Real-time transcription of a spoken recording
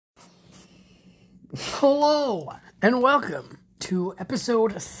Hello, and welcome to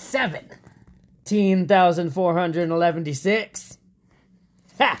episode 17,411.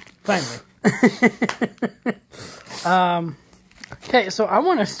 Ha! Finally. Okay, so I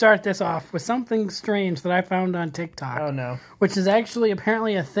want to start this off with something strange that I found on TikTok. Oh, no. Which is actually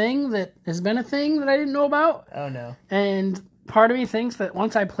apparently a thing that has been a thing that I didn't know about. Oh, no. And part of me thinks that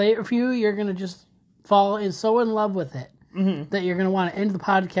once I play it with you, you're going to just fall so in love with it that you're going to want to end the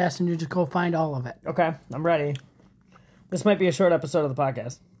podcast and you just go find all of it. Okay, I'm ready. This might be a short episode of the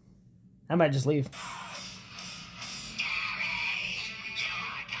podcast. I might just leave.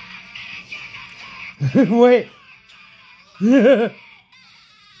 Wait.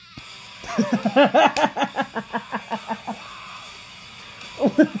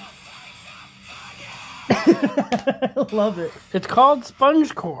 Love it. It's called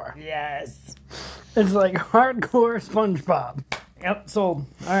SpongeCore. Yes. It's like hardcore SpongeBob. Yep, sold.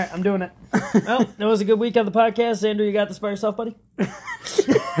 All right, I'm doing it. Well, that was a good week on the podcast. Andrew, you got this by yourself, buddy?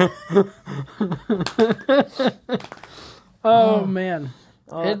 Oh man,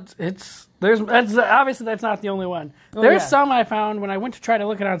 it's obviously that's not the only one. There's some I found when I went to try to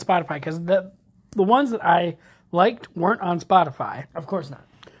look it on Spotify because the ones that I liked weren't on Spotify. Of course not.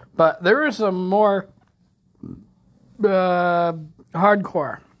 But there were some more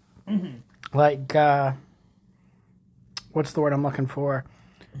hardcore, like what's the word I'm looking for?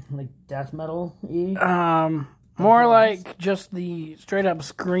 Like death metal-y? More like just the straight up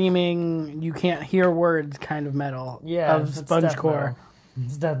screaming, you can't hear words kind of metal of SpongeCore.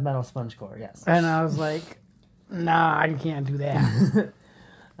 It's death metal SpongeCore, yes. And I was like, nah, I can't do that.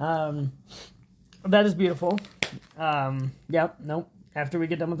 That is beautiful. Yep, nope. After we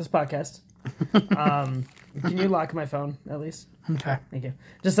get done with this podcast. Can you lock my phone, at least? Okay. Thank you.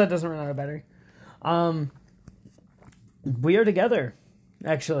 Just so it doesn't run out of battery. We are together,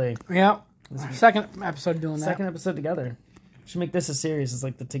 actually. Yep. Second episode doing that. Second episode together. Should make this a series. It's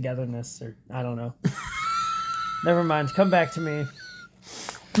like the togetherness, or I don't know. Never mind. Come back to me.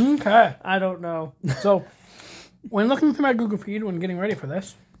 Okay. I don't know. So, when looking through my Google feed when getting ready for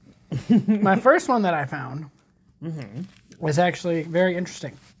this, my first one that I found was actually very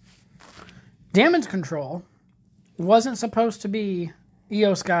interesting. Damage Control wasn't supposed to be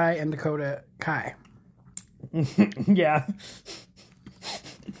Io Sky and Dakota Kai. Yeah.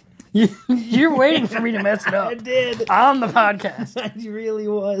 You're waiting for me to mess it up. I did. On the podcast. I really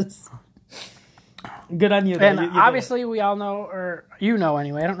was. Good on you, though. And you obviously we all know, or you know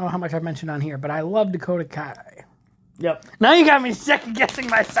anyway, I don't know how much I've mentioned on here, but I love Dakota Kai. Yep. Now you got me second guessing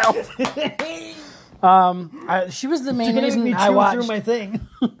myself. She was the main reason I watched. Through my thing.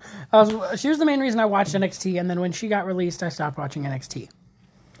 She was the main reason I watched NXT, and then when she got released, I stopped watching NXT.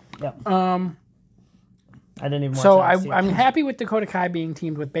 Yep. I didn't even watch So NXT. I'm happy with Dakota Kai being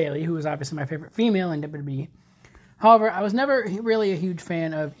teamed with Bayley, who is obviously my favorite female in WWE. However, I was never really a huge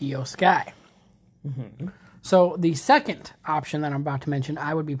fan of Io Sky. So the second option that I'm about to mention,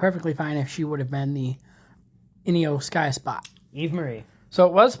 I would be perfectly fine if she would have been the Io Sky spot. Eve Marie. So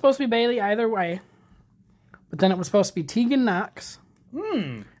it was supposed to be Bayley either way, but then it was supposed to be Tegan Knox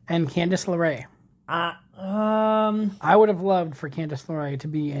and Candice LeRae. I would have loved for Candice LeRae to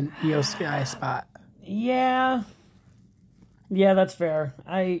be an Io Sky spot. Yeah. Yeah, that's fair.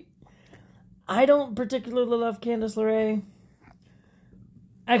 I don't particularly love Candice LeRae.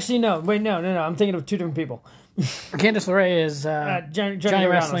 Actually, no. Wait, no. I'm thinking of two different people. Candice LeRae is Johnny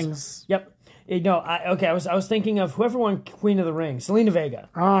Wrestling's. Yep. No, I was thinking of whoever won Queen of the Ring, Selena Vega.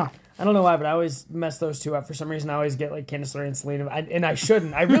 Ah. I don't know why, but I always mess those two up. For some reason, I always get like Candice LeRae and Selena. And I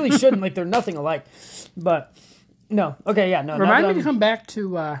shouldn't. I really shouldn't. Like, they're nothing alike. But, no. Okay, yeah, no. Remind me to come back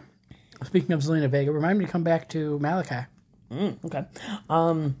to, speaking of Selena Vega, remind me to come back to Malachi. Okay.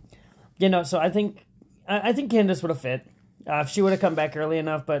 So I think Candice would have fit. If she would have come back early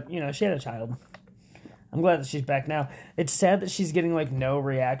enough, but, she had a child. I'm glad that she's back now. It's sad that she's getting, like, no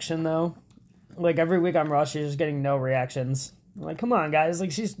reaction, though. Like, every week on Raw, she's just getting no reactions. I'm like, come on, guys.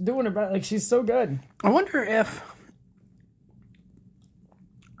 Like, she's doing it right. Like, she's so good. I wonder if...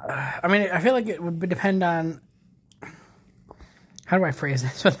 I feel like it would depend on... How do I phrase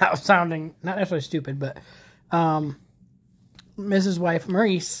this without sounding not necessarily stupid, but Mrs. Wife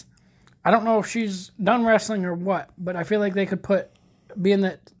Maurice, I don't know if she's done wrestling or what, but I feel like they could put, being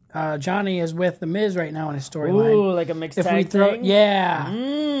that Johnny is with The Miz right now in his storyline. Ooh, like a mixed tag thing? Yeah.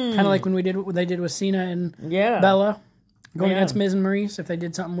 Kind of like when we did what they did with Cena and Bella, going against Miz and Maurice, if they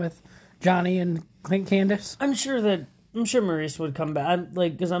did something with Johnny and Candice. I'm sure Maurice would come back,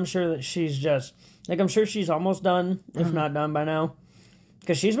 because I'm sure that she's just, I'm sure she's almost done, if not done by now.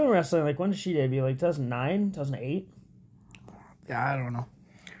 Because she's been wrestling, when did she debut? 2009? 2008? Yeah, I don't know.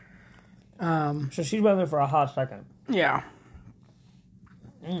 So she's been there for a hot second. Yeah.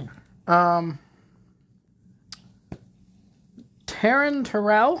 Taryn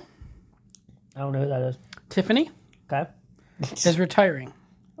Terrell, I don't know who that is. Tiffany, Okay. is retiring.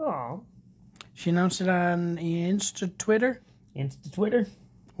 Oh. She announced it on Twitter. Insta Twitter.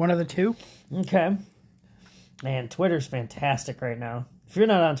 One of the two. Okay. Man, Twitter's fantastic right now. If you're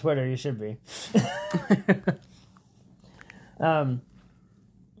not on Twitter, you should be.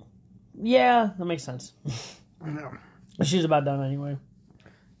 Yeah, that makes sense. No. She's about done anyway.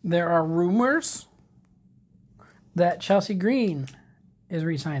 There are rumors that Chelsea Green is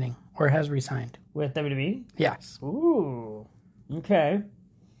re-signing or has re-signed. With WWE? Yes. Ooh. Okay.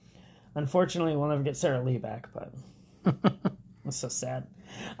 Unfortunately, we'll never get Sarah Lee back, but that's so sad.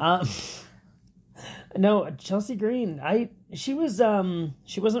 No, Chelsea Green. She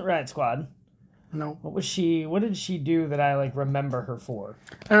wasn't Riot Squad. No. What did she do that I remember her for?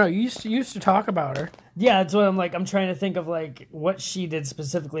 I don't know. You used to talk about her. Yeah, that's what I'm trying to think of what she did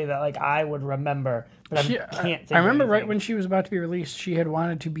specifically that I would remember, but I can't think I remember of right anything. when she was about to be released, she had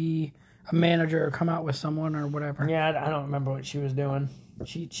wanted to be a manager or come out with someone or whatever. Yeah, I don't remember what she was doing.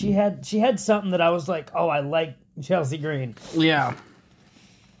 She had something that I was like, oh, I like Chelsea Green. Yeah.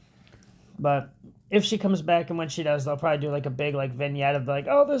 But if she comes back and when she does, they'll probably do a big vignette of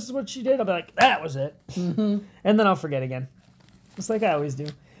oh, this is what she did. I'll be like, that was it. Mm-hmm. And then I'll forget again. Just like I always do.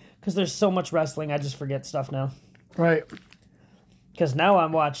 Because there's so much wrestling, I just forget stuff now. Right. Because now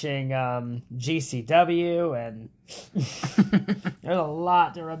I'm watching GCW and there's a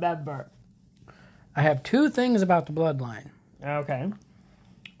lot to remember. I have two things about the bloodline. Okay.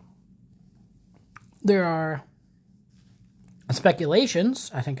 There are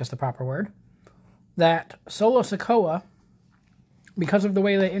speculations, I think is the proper word, that Solo Sikoa, because of the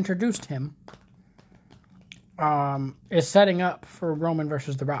way they introduced him, is setting up for Roman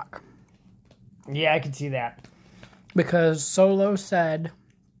versus The Rock. Yeah, I can see that. Because Solo said,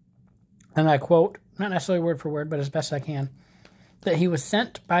 and I quote, not necessarily word for word, but as best I can, that he was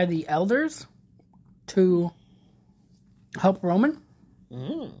sent by the elders to help Roman.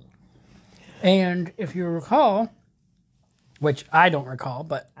 Mm. And if you recall, which I don't recall,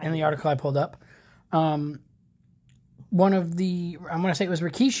 but in the article I pulled up, one of the, I'm going to say it was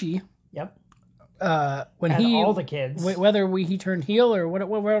Rikishi. Yep. When and he all the kids, whether he turned heel or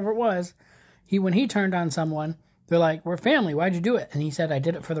whatever it was, when he turned on someone, they're like, "We're family. Why'd you do it?" And he said, "I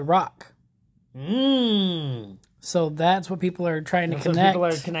did it for The Rock." So that's what people are trying to connect. People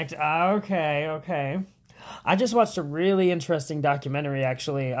are connected. Okay. I just watched a really interesting documentary,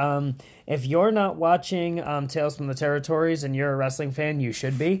 actually. If you're not watching Tales from the Territories and you're a wrestling fan, you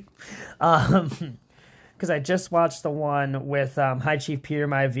should be. Because I just watched the one with High Chief Peter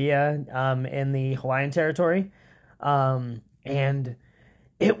Maivia in the Hawaiian Territory. And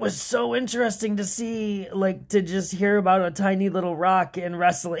it was so interesting to see, to just hear about a tiny little rock in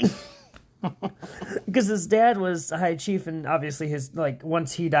wrestling. Because his dad was High Chief, and obviously his,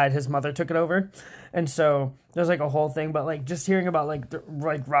 once he died, his mother took it over. And so there's, a whole thing, but, just hearing about,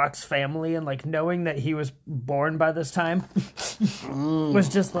 Rock's family and, knowing that he was born by this time was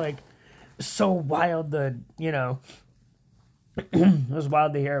just, so wild it was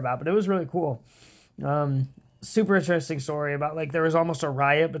wild to hear about, but it was really cool. Super interesting story about there was almost a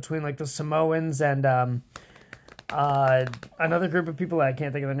riot between the Samoans and another group of people. I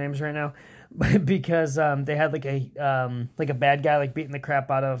can't think of their names right now, but because they had a bad guy beating the crap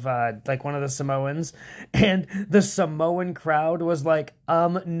out of one of the Samoans, and the Samoan crowd was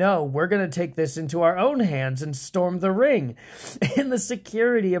no, we're gonna take this into our own hands and storm the ring. And the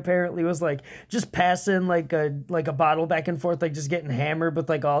security apparently was just passing a bottle back and forth, just getting hammered with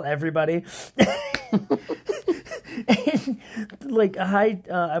everybody. And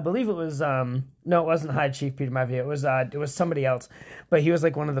I believe it was no, it wasn't High Chief Peter Maivia. It was somebody else, but he was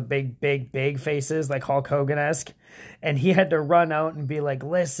one of the big faces, Hulk Hogan-esque, and he had to run out and be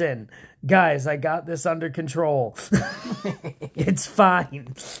listen, guys, I got this under control. It's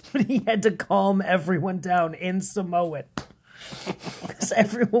fine. But he had to calm everyone down in Samoan because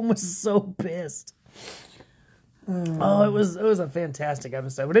everyone was so pissed. Oh, it was a fantastic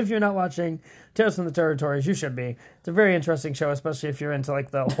episode. But if you're not watching Tales from the Territories, you should be. It's a very interesting show, especially if you're into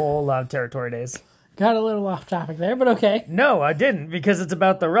the whole Territory days. Got a little off topic there, but okay. No, I didn't, because it's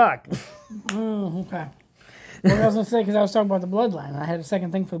about The Rock. Okay. Well, I was going to say, because I was talking about the bloodline. I had a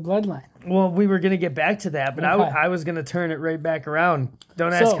second thing for the bloodline. Well, we were going to get back to that, but okay. I was going to turn it right back around.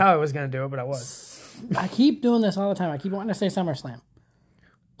 Don't ask how I was going to do it, but I was. I keep doing this all the time. I keep wanting to say SummerSlam.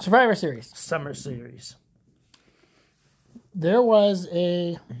 Survivor Series. Summer Series. There was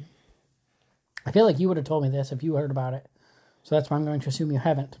I feel like you would have told me this if you heard about it. So that's why I'm going to assume you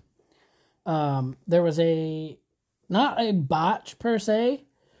haven't. there was not a botch per se.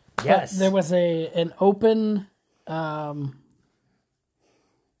 Yes. But there was an open, what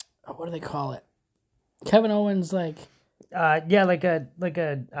do they call it? Kevin Owens, he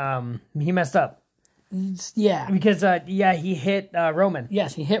messed up. Yeah. Because, he hit Roman.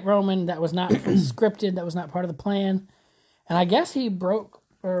 Yes, he hit Roman. That was not scripted. That was not part of the plan. And I guess he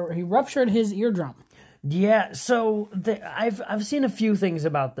ruptured his eardrum. Yeah, so I've seen a few things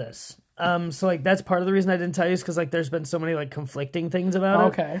about this. So like that's part of the reason I didn't tell you is because like there's been so many like conflicting things about it.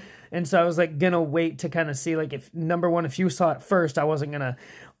 Okay. And so I was like gonna wait to kind of see like if number one, if you saw it first, I wasn't gonna,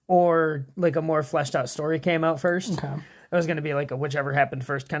 or like a more fleshed out story came out first. Okay. It was gonna be like a whichever happened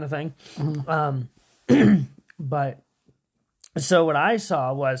first kind of thing. Mm-hmm. But so what I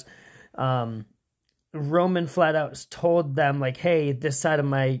saw was Roman flat out told them like, hey, this side of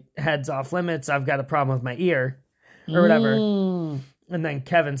my head's off limits. I've got a problem with my ear or whatever. And then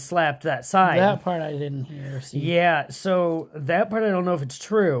Kevin slapped that side. That part I didn't hear. See. Yeah, so that part I don't know if it's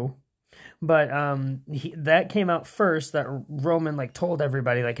true. But that came out first that Roman like told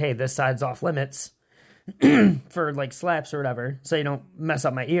everybody like, hey, this side's off limits for like slaps or whatever. So you don't mess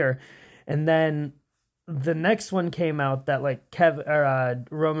up my ear. And then the next one came out that like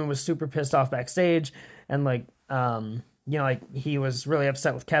Roman was super pissed off backstage and like like he was really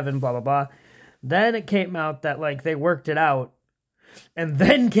upset with Kevin, blah blah blah. Then it came out that like they worked it out, and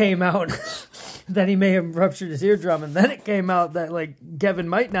then came out that he may have ruptured his eardrum, and then it came out that like Kevin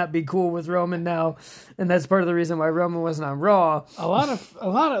might not be cool with Roman now, and that's part of the reason why Roman wasn't on Raw. A lot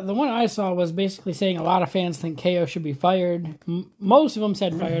of the one I saw was basically saying a lot of fans think KO should be fired. Most of them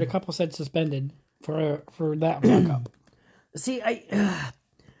said fired. A couple said suspended for that fuck up. See,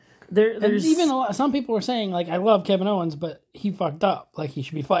 there's even some people were saying like I love Kevin Owens, but he fucked up. Like he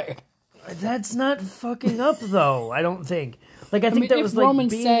should be fired. That's not fucking up though. I don't think. Like I think that if was like Roman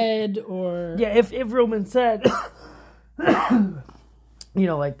said or if Roman said,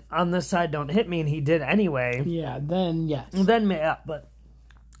 like on this side don't hit me, and he did anyway. Yeah, then yes. Then yeah, but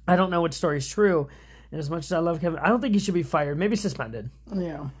I don't know which story's true. And as much as I love Kevin, I don't think he should be fired. Maybe suspended.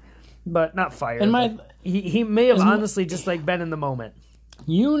 Yeah. But not fired. And he may have honestly just like been in the moment.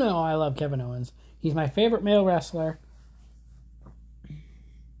 You know I love Kevin Owens. He's my favorite male wrestler.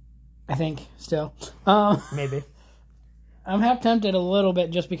 I think still. Maybe. I'm half tempted a little bit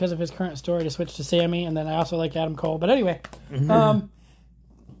just because of his current story to switch to Sammy, and then I also like Adam Cole. But anyway,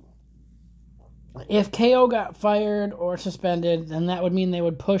 if KO got fired or suspended, then that would mean they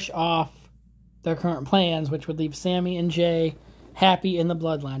would push off their current plans, which would leave Sammy and Jay happy in the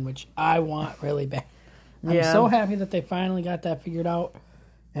bloodline, which I want really bad. I'm so happy that they finally got that figured out,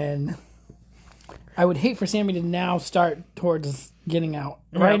 and I would hate for Sammy to now start towards getting out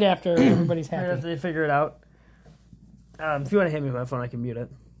right after everybody's happy. Right after they figure it out. If you want to hit me with my phone, I can mute it.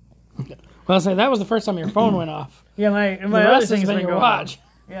 Well, I'll say that was the first time your phone went off. Yeah, my the other rest thing's has been your watch.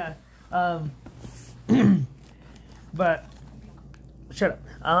 Yeah. But shut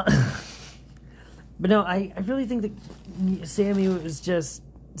up. But no, I really think that Sammy was just.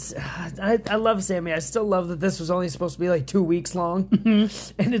 I love Sammy. I still love that this was only supposed to be like 2 weeks long, and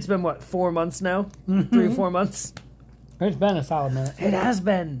it's been 4 months now, 3 or 4 months. It's been a solid minute. It has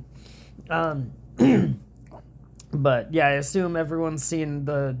been. But yeah, I assume everyone's seen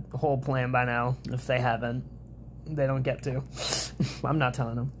the whole plan by now. If they haven't, they don't get to. I'm not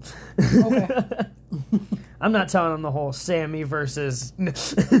telling them. Okay. I'm not telling them the whole Sammy versus. Do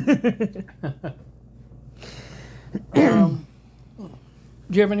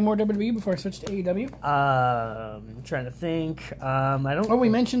you have any more WWE before I switch to AEW? I'm trying to think. I don't. Oh, we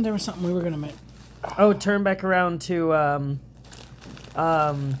mentioned there was something we were going to make. Oh, turn back around to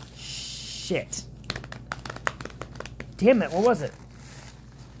shit. Damn it! What was it?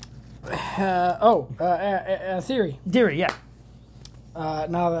 Theory. Theory, yeah.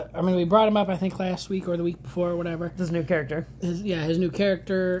 Now that we brought him up, I think last week or the week before, or whatever. His new character. His new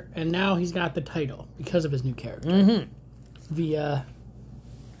character, and now he's got the title because of his new character. Mm-hmm. Via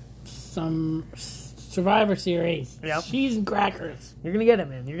some Survivor Series. Yep. Cheese and crackers. You're gonna get it,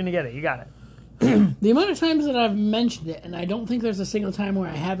 man. You're gonna get it. You got it. The amount of times that I've mentioned it, and I don't think there's a single time where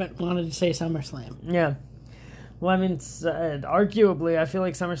I haven't wanted to say SummerSlam. Yeah. Well, I mean, arguably, I feel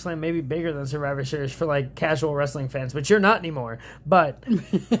like SummerSlam may be bigger than Survivor Series for, like, casual wrestling fans, but you're not anymore. But,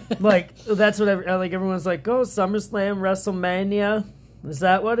 like, that's what everyone's like, oh, SummerSlam, WrestleMania, is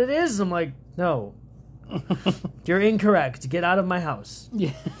that what it is? I'm like, no. You're incorrect. Get out of my house.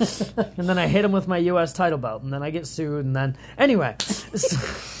 Yeah. And then I hit him with my U.S. title belt, and then I get sued, and then... Anyway.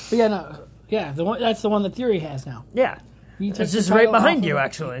 That's the one that Theory has now. Yeah. It's just right behind you,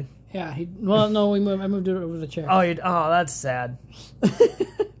 actually. Yeah, I moved it over the chair. Oh, that's sad.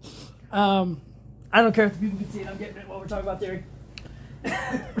 I don't care if the people can see it. I'm getting it while we're talking about theory.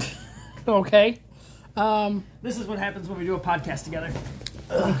 Okay. This is what happens when we do a podcast together.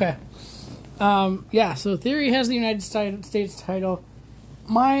 Okay. Yeah, so Theory has the United States title.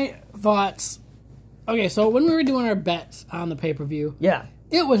 My thoughts... Okay, so when we were doing our bets on the pay-per-view, Yeah.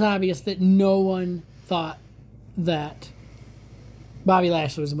 it was obvious that no one thought that Bobby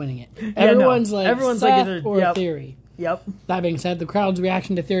Lashley was winning it. Everyone's like Seth either, or Theory. Yep. That being said, the crowd's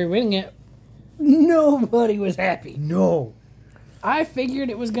reaction to Theory winning it, nobody was happy. No. I figured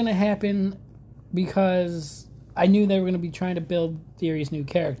it was going to happen because I knew they were going to be trying to build Theory's new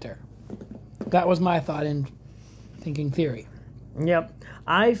character. That was my thought in thinking Theory. Yep.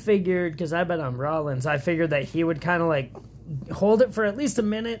 I figured, because I bet on Rollins, I figured that he would kind of like hold it for at least a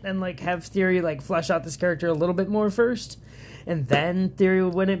minute and like have Theory like flesh out this character a little bit more first. And then Theory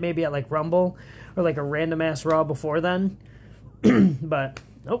would win it, maybe at like Rumble or like a random ass Raw before then. But,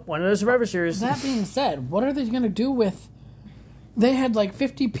 one of the Survivor Series. That being said, what are they going to do with... They had like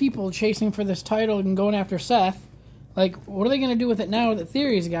 50 people chasing for this title and going after Seth. Like, what are they going to do with it now that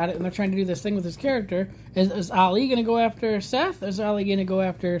Theory's got it and they're trying to do this thing with his character? Is Ali going to go after Seth or is Ali going to go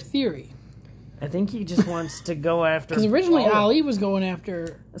after Theory? I think he just wants to go after... Because originally Ali was going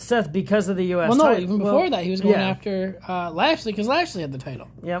after... Seth because of the U.S. Well, no, title. even before that he was going after Lashley because Lashley had the title.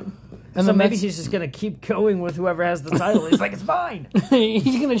 Yep. And so then maybe he's just going to keep going with whoever has the title. He's like, it's mine.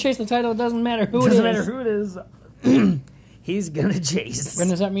 He's going to chase the title. It doesn't matter who it is. Doesn't matter who it is. He's going to chase. And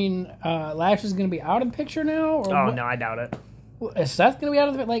does that mean Lashley's going to be out of the picture now? Or Oh, what? no, I doubt it. Is Seth going to be out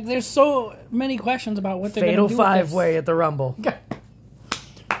of the... Like, there's so many questions about what they're going to Fatal do five-way at the Rumble.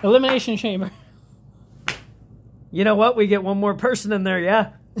 Elimination Chamber. You know what? We get one more person in there,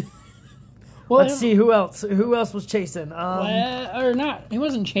 yeah? Well, Let's see who else. Who else was chasing? or not. He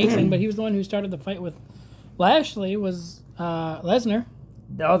wasn't chasing, but he was the one who started the fight with Lashley, was Lesnar.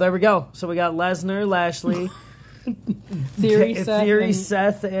 Oh, there we go. So we got Lesnar, Lashley, Theory,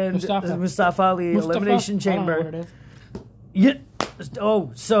 Seth, and Mustafa Ali. Elimination Chamber. I don't know what it is. Yeah.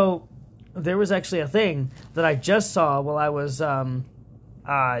 Oh, so there was actually a thing that I just saw while I was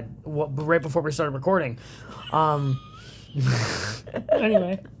right before we started recording.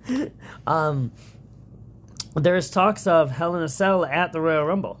 Anyway, there's talks of Hell in a Cell at the Royal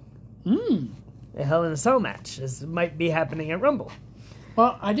Rumble. A Hell in a Cell match might be happening at Rumble.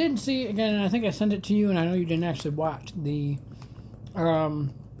 well, I did see again. And I think I sent it to you, and I know you didn't actually watch the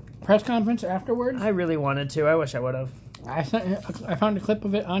press conference afterwards. I really wanted to. I wish I would have. I found a clip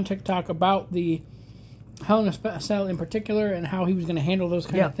of it on TikTok about the Hell in a Cell in particular and how he was going to handle those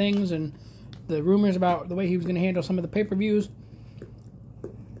kind of things and the rumors about the way he was going to handle some of the pay-per-views.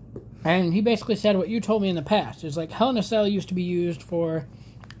 And he basically said what you told me in the past. It's like Hell in a Cell used to be used for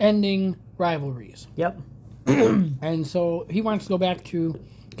ending rivalries. Yep. And so he wants to go back to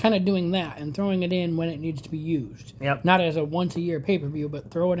kind of doing that and throwing it in when it needs to be used. Yep. Not as a once-a-year pay-per-view, but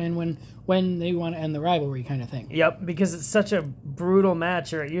throw it in when they want to end the rivalry kind of thing. Yep, because it's such a brutal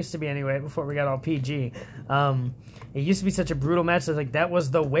match, or it used to be anyway, before we got all PG. It used to be such a brutal match that like that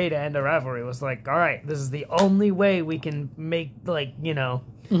was the way to end a rivalry. It was like, all right, this is the only way we can make, like, you know,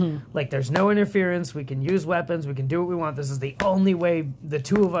 like there's no interference. We can use weapons. We can do what we want. This is the only way the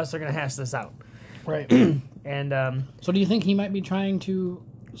two of us are going to hash this out. Right. And so do you think he might be trying to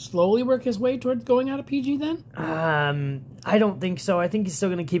slowly work his way towards going out of PG then? I don't think so. I think he's still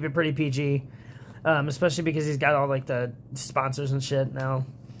going to keep it pretty PG, especially because he's got all like the sponsors and shit now.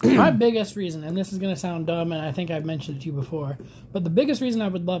 My biggest reason, and this is going to sound dumb, and I think I've mentioned it to you before, but the biggest reason I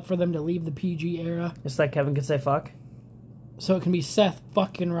would love for them to leave the PG era, Just like Kevin could say fuck. so it can be Seth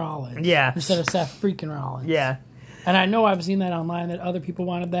fucking Rollins. Yeah. Instead of Seth freaking Rollins. Yeah. And I know I've seen that online that other people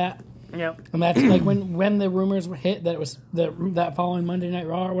wanted that. Yep. And that's like when the rumors were hit that it was that following Monday Night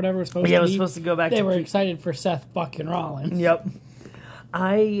Raw or whatever was supposed to be. Yeah, it was supposed to go back They to were excited for Seth fucking Rollins. Yep.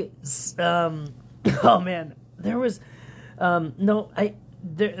 Oh man, there was,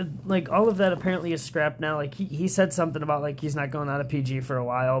 like all of that apparently is scrapped now. Like he said something about like he's not going out of PG for a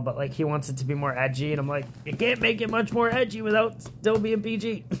while, but like he wants it to be more edgy, and I'm like, you can't make it much more edgy without still being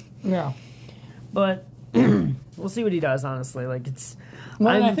PG. Yeah. But we'll see what he does. Honestly, like it's.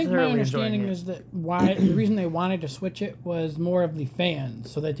 Well, I'm I think my thoroughly enjoying understanding it. is that the reason they wanted to switch it was more of the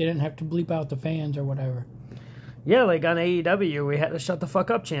fans, so that they didn't have to bleep out the fans or whatever. Yeah, like on AEW, we had a "shut the fuck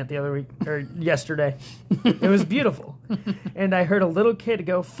up" chant the other week or yesterday. It was beautiful, and I heard a little kid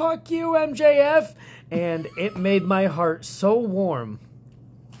go "fuck you, MJF," and it made my heart so warm.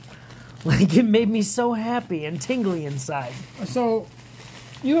 Like it made me so happy and tingly inside. So,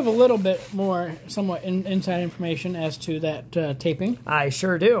 you have a little bit more, somewhat inside information as to that taping. I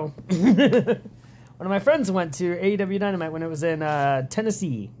sure do. One of my friends went to AEW Dynamite when it was in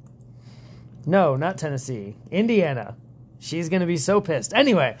Tennessee. No, not Tennessee. Indiana. She's going to be so pissed.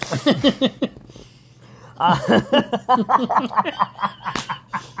 Anyway. I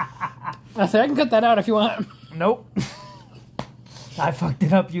said I can cut that out if you want. Nope. I fucked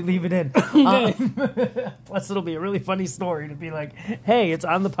it up. You leave it in. Plus, it'll be a really funny story to be like, hey, it's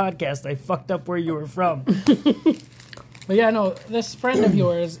on the podcast. I fucked up where you were from. But yeah, no, this friend of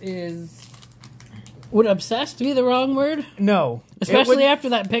yours is... Would obsessed be the wrong word? No. Especially after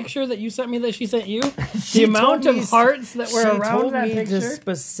that picture that you sent me that she sent you? The amount of hearts that were around that picture? She told me to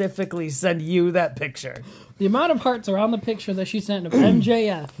specifically send you that picture. The amount of hearts around the picture that she sent of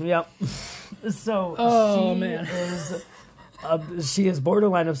MJF. Yep. So, man. She is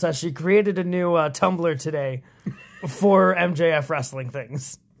borderline obsessed. She created a new Tumblr today for MJF wrestling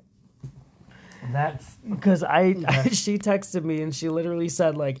things. That's because she texted me and she literally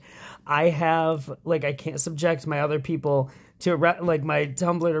said, like, I can't subject my other people to my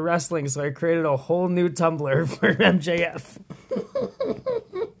Tumblr to wrestling, so I created a whole new Tumblr for MJF.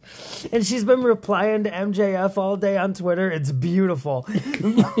 And she's been replying to MJF all day on Twitter. It's beautiful.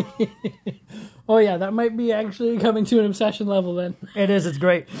 Oh yeah, that might be actually coming to an obsession level then. It is. It's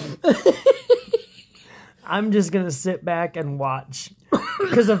great. I'm just gonna sit back and watch,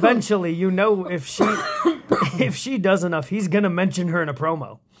 because eventually, if she does enough, he's gonna mention her in a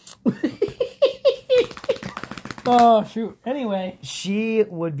promo. Oh shoot. Anyway, she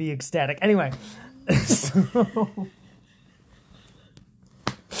would be ecstatic. Anyway,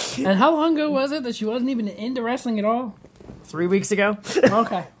 and how long ago was it that she wasn't even into wrestling at all? 3 weeks ago.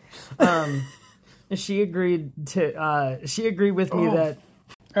 Okay. She agreed with me that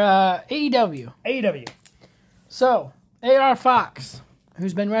AEW. So AR Fox,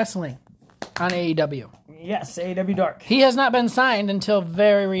 who's been wrestling on AEW. Yes, AEW Dark. He has not been signed until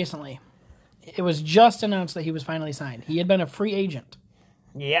very recently. It was just announced that he was finally signed. He had been a free agent.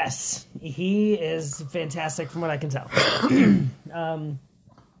 Yes, he is fantastic from what I can tell.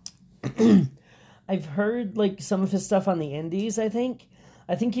 I've heard some of his stuff on the indies, I think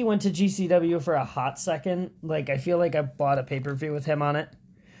he went to GCW for a hot second. I feel like I bought a pay-per-view with him on it,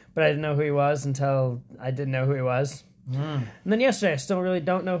 but I didn't know who he was until I didn't know who he was. And then yesterday, I still really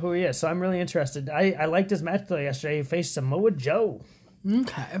don't know who he is, so I'm really interested. I liked his match though yesterday. He faced Samoa Joe.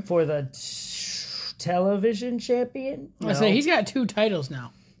 Okay. For the television champion. I say he's got 2 titles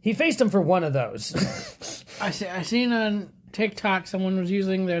now. He faced him for one of those. I seen on TikTok someone was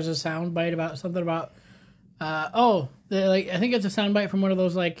using. There's a sound bite about something about. I think it's a sound bite from one of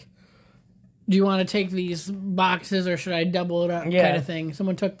those do you want to take these boxes or should I double it up kind of thing.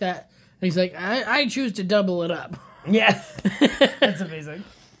 Someone took that and he's like, I choose to double it up. Yeah, that's amazing.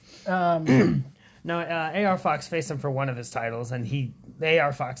 No, AR Fox faced him for one of his titles, and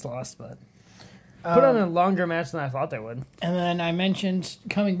AR Fox lost, but put on a longer match than I thought they would. And then I mentioned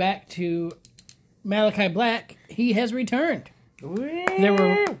coming back to Malachi Black. He has returned. Whee! There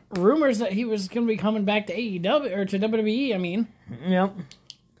were rumors that he was going to be coming back to AEW or to WWE. I mean, yep.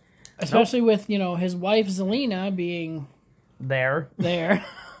 Especially with his wife Zelina being there.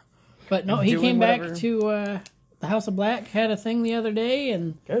 But no, he came back to the House of Black. Had a thing the other day,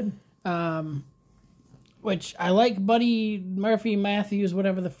 and good. Which I like Buddy Murphy Matthews,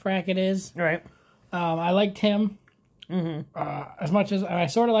 whatever the frack it is. Right. I liked him as much as I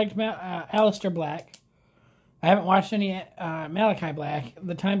sort of liked Aleister Black. I haven't watched any Malachi Black.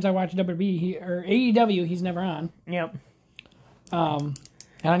 The times I watch WWE or AEW, he's never on. Yep. And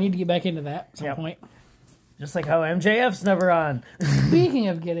I need to get back into that at some point. Just like how MJF's never on. Speaking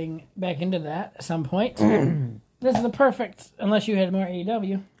of getting back into that at some point, this is the perfect, unless you had more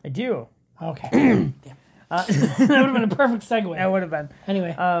AEW. I do. Okay. Damn. That would have been a perfect segue. That would have been.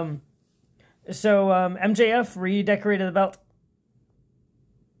 Anyway. So MJF redecorated the belt.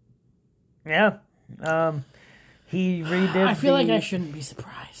 Yeah. He redid I feel like I shouldn't be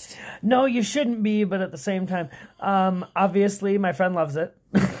surprised. No, you shouldn't be, but at the same time, obviously my friend loves it.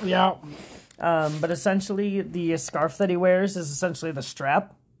 Yeah. But essentially the scarf that he wears is essentially the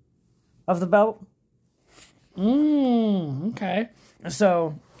strap of the belt. Okay.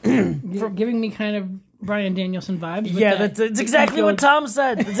 So giving me kind of Bryan Danielson vibes. Yeah, that's exactly what Tom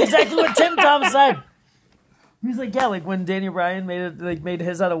said. That's exactly what Tom said. He was like, yeah, when Daniel Bryan made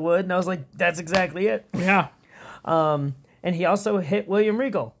his out of wood, and I was like, that's exactly it. Yeah. And he also hit William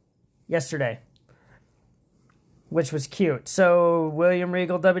Regal yesterday, which was cute. So William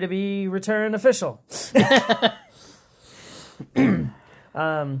Regal WWE return official.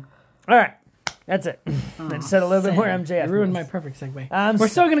 All right. That's it. I just said a little bit more MJF. You ruined my perfect segue. We're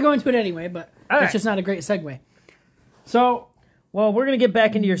still going to go into it anyway, but it's just not a great segue. So, well, we're going to get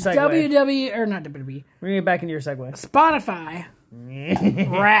back into your segue. WWE, or not WWE. We're going to get back into your segue. Spotify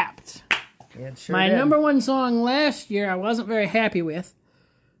wrapped It sure My did. number one song last year, I wasn't very happy with,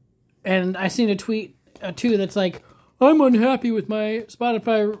 and I seen a tweet too that's like, "I'm unhappy with my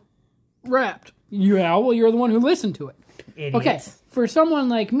Spotify Wrapped." Yeah, well, you're the one who listened to it. Idiots. Okay, for someone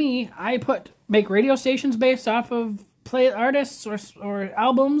like me, I make radio stations based off of play artists or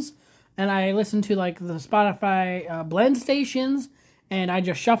albums, and I listen to like the Spotify blend stations, and I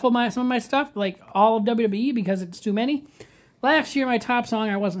just shuffle some of my stuff, like all of WWE, because it's too many. Last year, my top song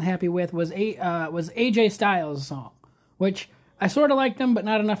I wasn't happy with was AJ Styles' song, which I sort of liked him, but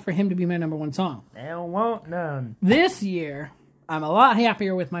not enough for him to be my number one song. They don't want none. This year, I'm a lot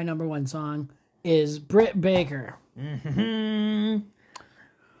happier with my number one song, is Britt Baker. Mm-hmm.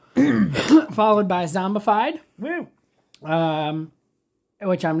 Followed by Zombified, Woo.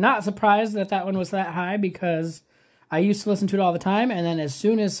 which I'm not surprised that one was that high because I used to listen to it all the time, and then as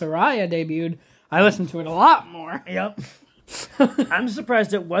soon as Soraya debuted, I listened to it a lot more. Yep. I'm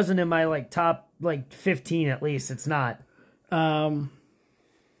surprised it wasn't in my top 15 at least. It's not. What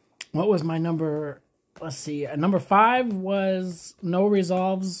was my number? Let's see. Number 5 was No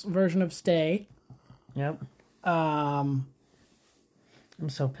Resolve's version of Stay. Yep. Um, I'm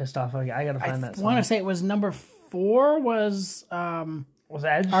so pissed off. I gotta find that I song. want to say it was number 4 was Was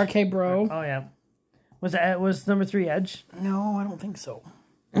Edge? RK Bro. Oh yeah. Was number 3 Edge? No, I don't think so.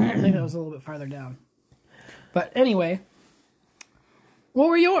 I think that was a little bit farther down. But anyway, what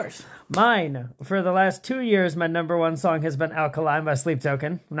were yours? Mine. For the last 2 years, my number one song has been Alkaline by Sleep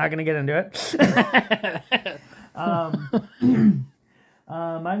Token. I'm not gonna get into it.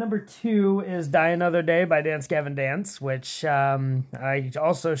 My number 2 is Die Another Day by Dance Gavin Dance, which I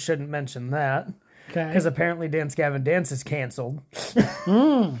also shouldn't mention that. Okay. Because apparently Dance Gavin Dance is canceled.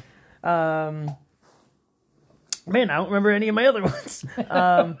 Man, I don't remember any of my other ones.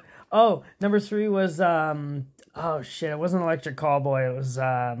 Number 3 was, oh shit, it wasn't Electric Callboy. It was,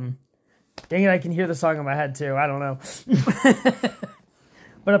 dang it, I can hear the song in my head too. I don't know.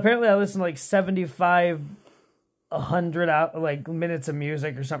 But apparently I listened to 100 minutes of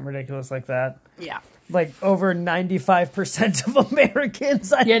music or something ridiculous like that. Yeah. Over 95% of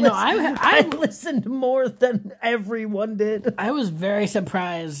Americans. I listened more than everyone did. I was very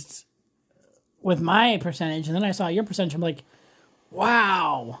surprised with my percentage, and then I saw your percentage. I'm like,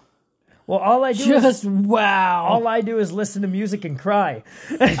 wow. Well, all I do is listen to music and cry.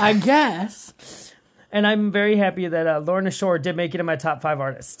 I guess. And I'm very happy that Lorna Shore did make it in my top 5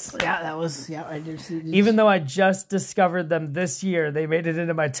 artists. Yeah, I did see. Even though I just discovered them this year, they made it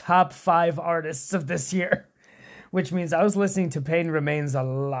into my top 5 artists of this year. Which means I was listening to Pain Remains a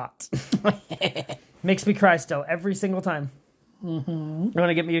lot. Makes me cry still, every single time. Mm-hmm. You want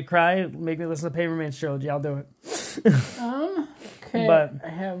to get me to cry? Make me listen to Pain Remains Trilogy. I'll do it. Okay, But I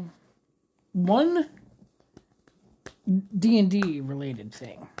have one D&D related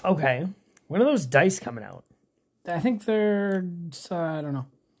thing. Okay. When are those dice coming out? I think they're, I don't know.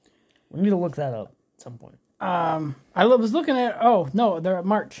 We need to look that up at some point. I was looking at, they're at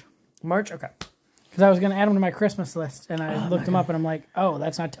March. March? Okay. Because I was going to add them to my Christmas list, and I looked them up, and I'm like, oh,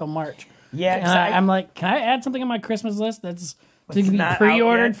 that's not till March. Yeah, And I'm like, can I add something on my Christmas list that's to be not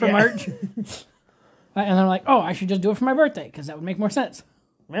pre-ordered out for yet? March? And I'm like, oh, I should just do it for my birthday, because that would make more sense.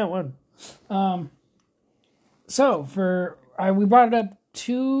 Yeah, what? So, we brought it up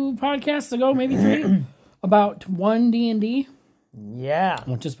 2 podcasts ago, maybe 3, about 1 D&D, Yeah.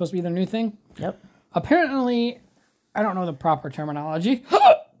 which is supposed to be their new thing. Yep. Apparently, I don't know the proper terminology.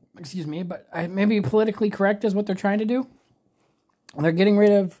 Excuse me, but maybe politically correct is what they're trying to do. They're getting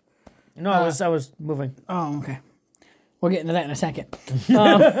rid of... No, I was moving. Oh, okay. We'll get into that in a second.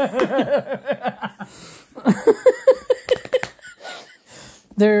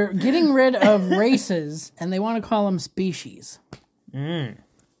 They're getting rid of races, and they want to call them species. Really?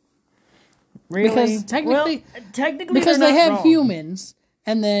 Because technically, because they have humans,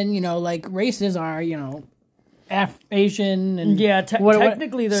 and then races are Asian and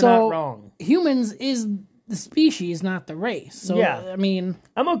technically they're not wrong. Humans is the species, not the race. So Yeah. I mean,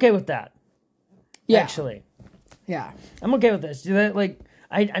 I'm okay with that. yeah, Actually, yeah, I'm okay with this. Do that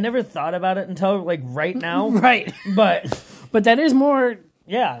I never thought about it until right now. right. But But that is more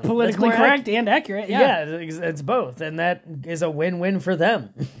yeah, politically that's more correct and accurate. Yeah, it's both, and that is a win-win for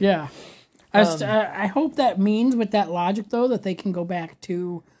them. Yeah. I hope that means with that logic, though, that they can go back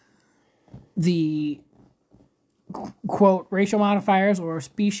to the quote racial modifiers or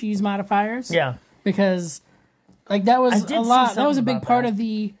species modifiers. Yeah. Because that was I did a lot. see That was a something big about part that. of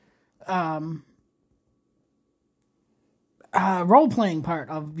the role playing part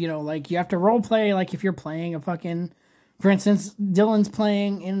of you have to role play if you're playing a fucking. For instance, Dylan's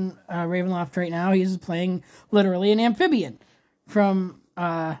playing in Ravenloft right now. He's playing literally an amphibian from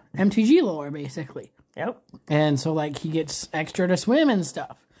MTG lore, basically. Yep. And so, like, he gets extra to swim and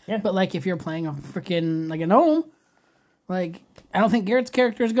stuff. Yeah. But, like, if you're playing a freaking, like, a gnome, like, I don't think Garrett's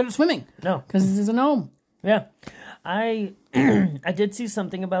character is good at swimming. No. Because he's a gnome. Yeah. I did see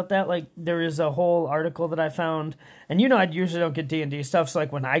something about that. Like, there is a whole article that I found. And, I usually don't get D&D stuff. So,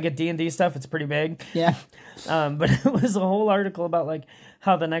 like, when I get D&D stuff, it's pretty big. Yeah. But it was a whole article about, like,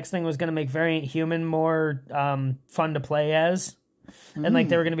 how the next thing was going to make Variant Human more fun to play as. And, like,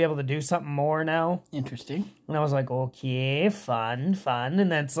 they were going to be able to do something more now. Interesting. And I was like, okay, fun.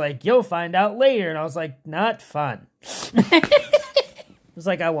 And then it's like, you'll find out later. And I was like, not fun. It's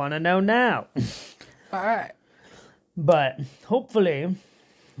like, I want to know now. All right. But hopefully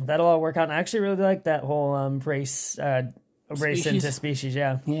that'll all work out. And I actually really like that whole race into species.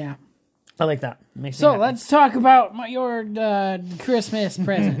 Yeah. Yeah. I like that. Makes me So happy. let's talk about your Christmas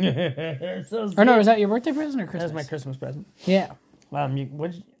present. Or no, is that your birthday present or Christmas? That's my Christmas present. Yeah. You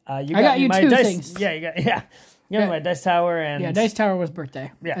I got you my two dice, things. Yeah, you got me my dice tower and Yeah, Dice Tower was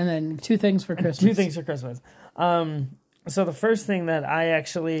birthday. Yeah. And then 2 things for Christmas. 2 things for Christmas. So the first thing that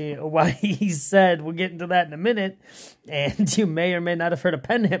why he said, we'll get into that in a minute, and you may or may not have heard a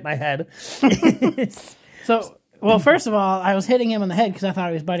pen hit my head. So, well, first of all, I was hitting him on the head because I thought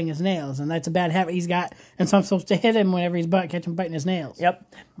he was biting his nails, and that's a bad habit he's got, and so I'm supposed to hit him whenever he's catch him biting his nails.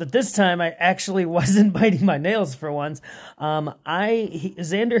 Yep. But this time I actually wasn't biting my nails for once.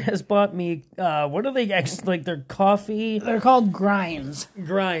 Xander has bought me, what are they actually, like, they're coffee... They're called grinds.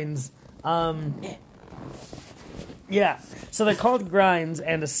 Grinds. Yeah. So they're called grinds,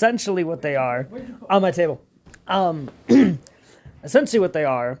 and essentially what they are... On my table. Essentially what they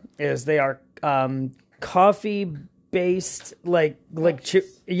are is they are coffee-based,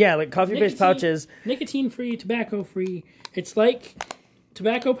 coffee-based pouches. Nicotine-free, tobacco-free. It's like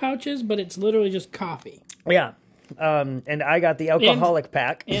tobacco pouches, but it's literally just coffee. Yeah. And I got the alcoholic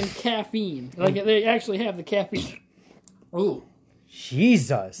pack. And caffeine. Like, they actually have the caffeine. Ooh.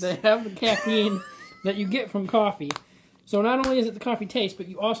 Jesus. They have the caffeine that you get from coffee. So not only is it the coffee taste, but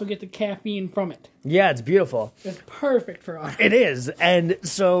you also get the caffeine from it. Yeah, it's beautiful. It's perfect for us. It is. And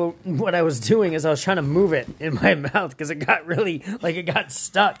so what I was doing is I was trying to move it in my mouth because it got really, it got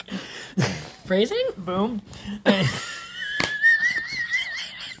stuck. Phrasing? Boom. It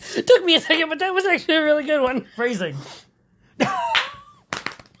took me a second, but that was actually a really good one. Phrasing.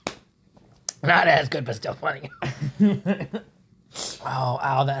 Not as good, but still funny.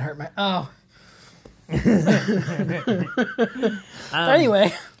 Ow, that hurt my... Oh.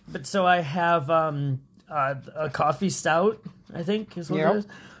 Anyway. But so I have a coffee stout, I think is what it is.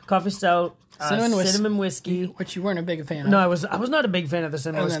 Coffee stout, cinnamon whiskey. Which you weren't a big fan of. No, I was not a big fan of the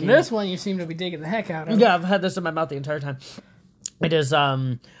cinnamon whiskey. And then this one you seem to be digging the heck out of. Yeah, I've had this in my mouth the entire time. It is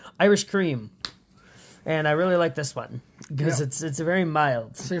Irish cream. And I really like this one because it's very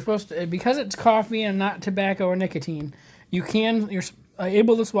mild. So you're supposed to, because it's coffee and not tobacco or nicotine, you're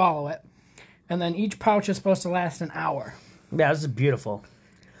able to swallow it. And then each pouch is supposed to last an hour. Yeah, this is beautiful.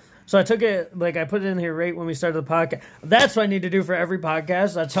 So I took it, I put it in here right when we started the podcast. That's what I need to do for every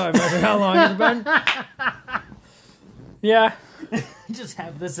podcast. That's how I measure how long it's been. Yeah. Just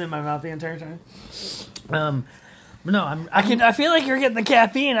have this in my mouth the entire time. No, I feel like you're getting the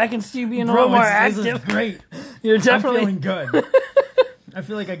caffeine. I can see you being a little more active. This is great. You're definitely I'm feeling good. I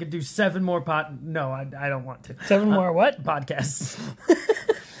feel like I could do 7 more No, I don't want to. 7 more what? Podcasts.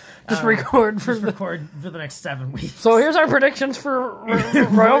 Just record for the next 7 weeks. So here's our predictions for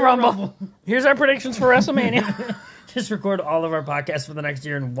Royal Rumble. Here's our predictions for WrestleMania. Just record all of our podcasts for the next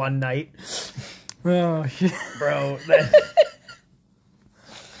year in one night. Oh shit, bro.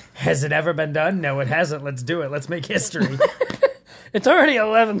 Has it ever been done? No, it hasn't. Let's do it. Let's make history. It's already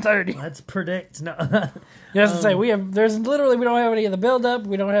 11:30. Let's predict. No. You have to say we don't have any of the build up.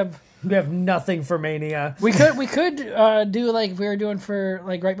 We have nothing for Mania. We could do like we were doing for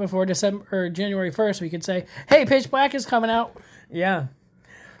right before December or January 1st. We could say, "Hey, Pitch Black is coming out." Yeah.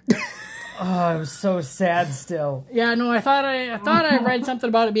 I'm so sad still. Yeah, no, I thought I read something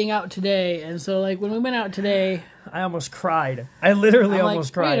about it being out today, and so when we went out today, I almost cried. I literally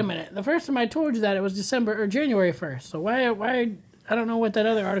almost cried. Wait a minute. The first time I told you that it was December or January 1st. So why I don't know what that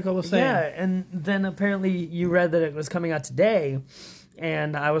other article was saying. Yeah, and then apparently you read that it was coming out today.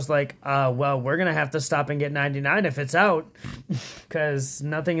 And I was like, well, we're going to have to stop and get 99 if it's out. Because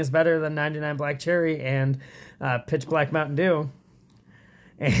nothing is better than 99 Black Cherry and Pitch Black Mountain Dew.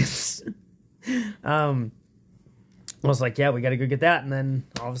 And I was like, yeah, we got to go get that. And then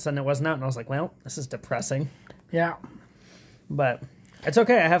all of a sudden it wasn't out. And I was like, well, this is depressing. Yeah. But it's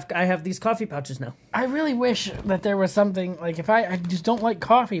okay. I have these coffee pouches now. I really wish that there was something, if I just don't like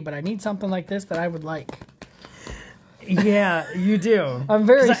coffee, but I need something like this that I would like. Yeah, you do. I'm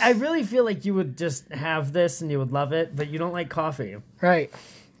very 'Cause I really feel like you would just have this and you would love it, but you don't like coffee. right.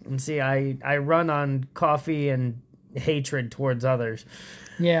 And see, I run on coffee and hatred towards others.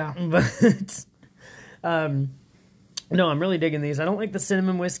 Yeah. But no, I'm really digging these. I don't like the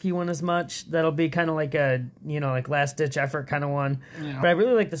cinnamon whiskey one as much. That'll be kind of like a, like last ditch effort kind of one. Yeah. But I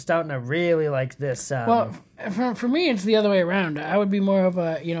really like the stout, and I really like this. Well, for me, it's the other way around. I would be more of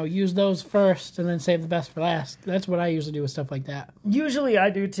a, use those first and then save the best for last. That's what I usually do with stuff like that. Usually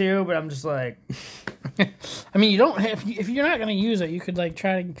I do too, but I'm just like, I mean, you don't have, if you're not going to use it, you could like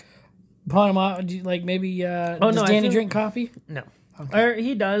try to pawn them out. Like maybe, does no, Danny drink coffee? no. Okay. Or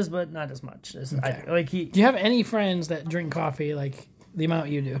he does, but not as much as Okay. I do. Do you have any friends that drink coffee like the amount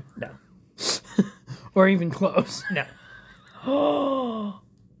you do? No. Or even close? No. Oh,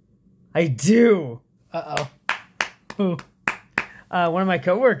 I do. Uh-oh. Who? One of my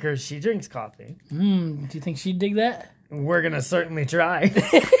coworkers, she drinks coffee. Do you think she'd dig that? We're gonna certainly try.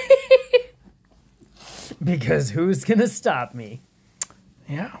 Because who's gonna stop me?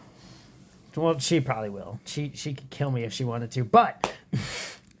 Yeah. Well, she probably will. She could kill me if she wanted to, but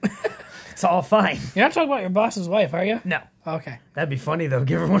it's all fine. You're not talking about your boss's wife, are you? No. Okay. That'd be funny though.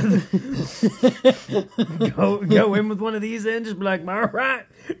 Give her one of the go in with one of these and just be like, all right,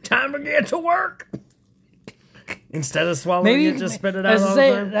 time to get to work. Instead of swallowing it, just spit it out all the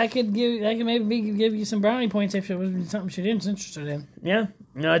time. That could maybe give you some brownie points if it was something she didn't interested in. Yeah.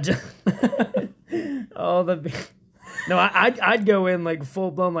 No, just No, I'd go in like full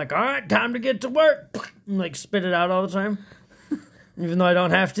blown, like, all right, time to get to work, and like spit it out all the time, even though I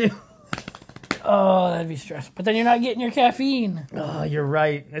don't have to. Oh, that'd be stressful. But then you're not getting your caffeine. Oh, you're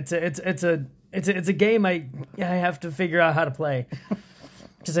right. It's a game I have to figure out how to play.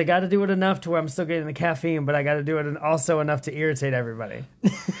 Because I got to do it enough to where I'm still getting the caffeine, but I got to do it also enough to irritate everybody.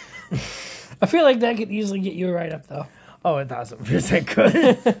 I feel like that could easily get you right up, though. Oh, 1,000%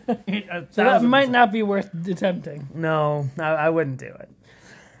 could. So that might not be worth attempting. No, I wouldn't do it.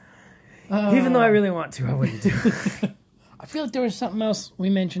 Even though I really want to, I wouldn't do it. I feel like there was something else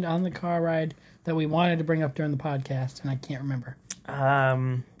we mentioned on the car ride that we wanted to bring up during the podcast, and I can't remember.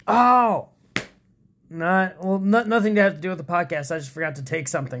 Nothing to have to do with the podcast. I just forgot to take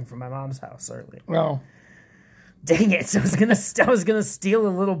something from my mom's house earlier. Well, dang it! So I was gonna steal a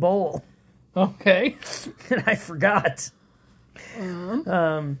little bowl. Okay. And I forgot.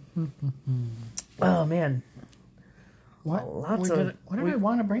 Oh man. What? What did I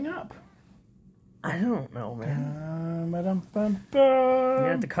want to bring up? I don't know, man. Ba-dum-bum-bum. You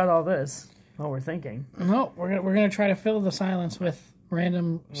have to cut all this while we're thinking. No, we're gonna try to fill the silence with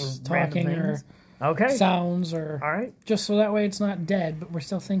random talking or sounds or all right. Just so that way it's not dead, but we're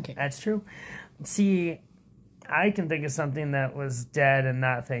still thinking. That's true. See, I can think of something that was dead and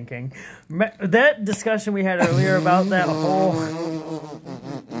not thinking. That discussion we had earlier about that whole...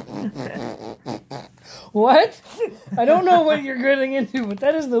 What? I don't know what you're getting into, but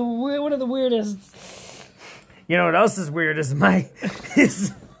that is one of the weirdest. You know what else is weird is my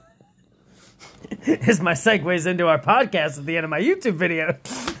segues into our podcast at the end of my YouTube video.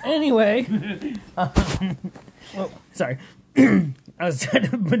 Anyway. Sorry. I was trying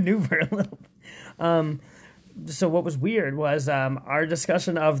to maneuver a little. So what was weird was our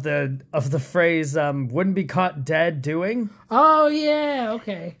discussion of the phrase "wouldn't be caught dead doing." Oh yeah,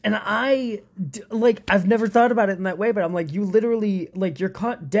 okay. And I've never thought about it in that way, but I'm like, you literally you're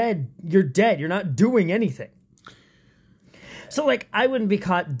caught dead. You're dead. You're not doing anything. So I wouldn't be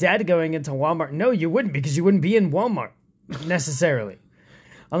caught dead going into Walmart. No, you wouldn't, because you wouldn't be in Walmart necessarily.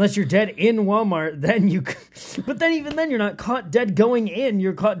 Unless you're dead in Walmart, then you. But then even then, you're not caught dead going in.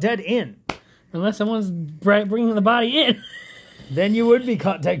 You're caught dead in. Unless someone's bringing the body in. Then you would be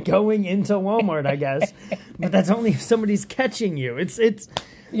caught dead going into Walmart, I guess. But that's only if somebody's catching you. It doesn't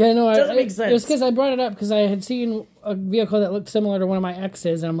make sense. It was because I brought it up because I had seen a vehicle that looked similar to one of my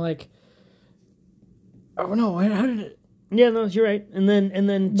exes, and I'm like, oh no, how did it? Yeah, no, you're right. And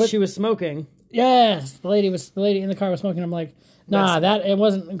then she was smoking. Yes, the lady in the car was smoking. I'm like, nah,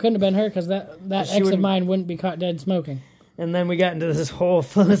 it couldn't have been her because that ex of mine wouldn't be caught dead smoking. And then we got into this whole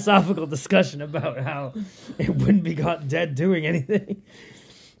philosophical discussion about how it wouldn't be caught dead doing anything.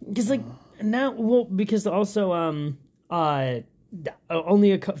 Because also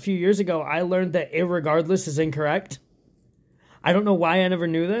only a few years ago I learned that irregardless is incorrect. I don't know why I never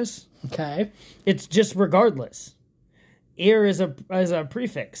knew this. Okay. It's just regardless. Ir is a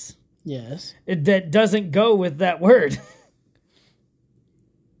prefix. Yes. That doesn't go with that word.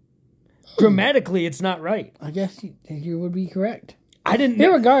 Grammatically, it's not right. I guess you would be correct. I didn't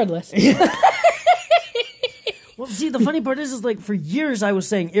know. Irregardless. Well, see, the funny part is for years I was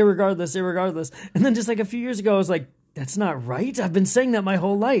saying irregardless, and then just a few years ago I was like, that's not right. I've been saying that my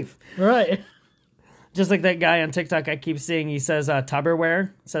whole life. Right. Just like that guy on TikTok I keep seeing, he says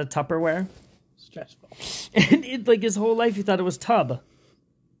Tupperware instead of Tupperware. Stressful. And like his whole life he thought it was tub.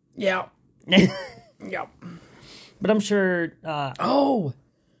 Yeah. Yep. But I'm sure...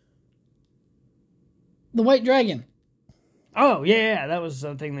 The White Dragon. Oh, yeah, that was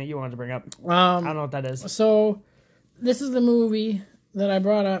the thing that you wanted to bring up. I don't know what that is. So, this is the movie that I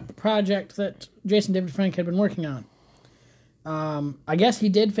brought up, the project that Jason David Frank had been working on. I guess he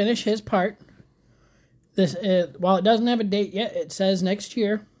did finish his part. While it doesn't have a date yet, it says next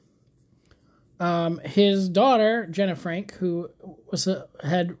year. His daughter, Jenna Frank, who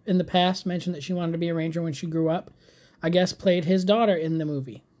had in the past mentioned that she wanted to be a ranger when she grew up, I guess played his daughter in the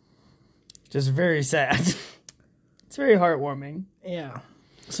movie. Just very sad. It's very heartwarming. Yeah.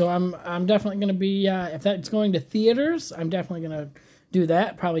 So I'm definitely going to be, if that's going to theaters, I'm definitely going to do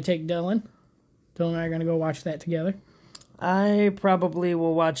that. Probably take Dylan. Dylan and I are going to go watch that together. I probably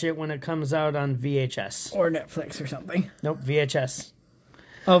will watch it when it comes out on VHS. Or Netflix or something. Nope, VHS.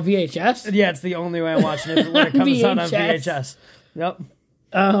 Oh, VHS? Yeah, it's the only way I'm watching it when it comes out on VHS. Yep.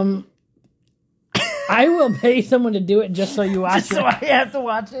 I will pay someone to do it just so you watch it. So I have to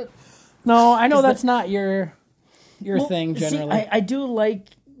watch it? No, I know that's not your thing generally. See, I do like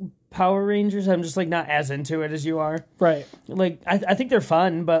Power Rangers. I'm just like not as into it as you are. Right. Like I think they're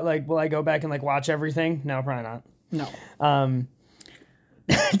fun, but like will I go back and like watch everything? No, probably not. No.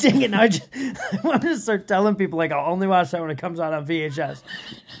 Dang it, now I want to start telling people like I'll only watch that when it comes out on VHS.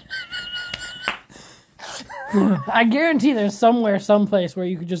 I guarantee there's someplace where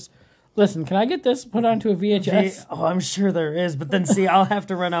you could just listen. Can I get this put onto a VHS? I'm sure there is, but then see, I'll have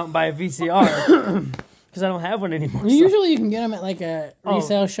to run out and buy a VCR because I don't have one anymore. Usually, you can get them at like a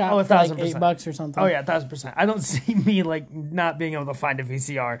resale shop for like $8 or something. Oh yeah, 1,000%. I don't see me like not being able to find a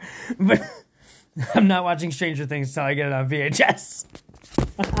VCR, but I'm not watching Stranger Things until I get it on VHS.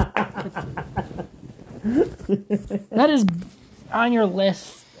 That is on your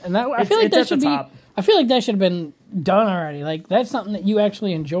list, and that I feel like that should be. I feel like that should have been done already. Like that's something that you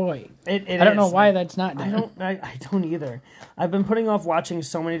actually enjoy. I don't know why that's not done. I don't either. I've been putting off watching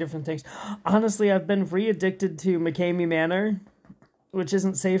so many different things. Honestly, I've been re-addicted to McCamey Manor, which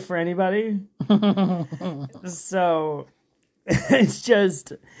isn't safe for anybody. So it's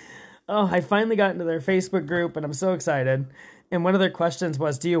just, I finally got into their Facebook group, and I'm so excited. And one of their questions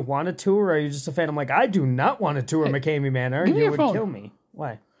was, do you want a tour, or are you just a fan? I'm like, I do not want to tour McCamey Manor. Give me your would phone. Kill me.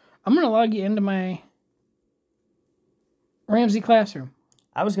 Why? I'm going to log you into my Ramsey classroom.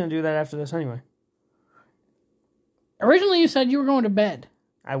 I was going to do that after this anyway. Originally, you said you were going to bed.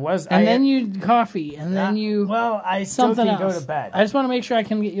 I was. And then you coffee, and then you... Well, I still can go to bed. I just want to make sure I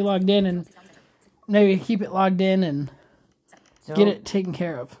can get you logged in, and maybe keep it logged in and get it taken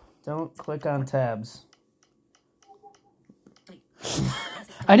care of. Don't click on tabs.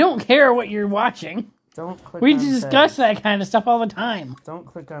 I don't care what you're watching. Don't click We on discuss tabs. that kind of stuff all the time. Don't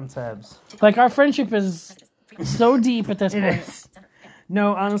click on tabs. Like, our friendship is so deep at this It point. is.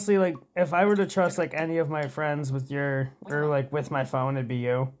 No, honestly, like, if I were to trust, like, any of my friends with with my phone, it'd be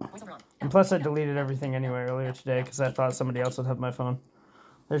you. And plus, I deleted everything anyway earlier today because I thought somebody else would have my phone.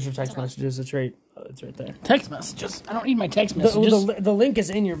 There's your text messages. It's right there. Text messages? I don't need my text messages. The link is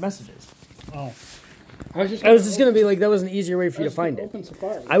in your messages. Oh. I was just going to be like, that was an easier way for you to find it. Open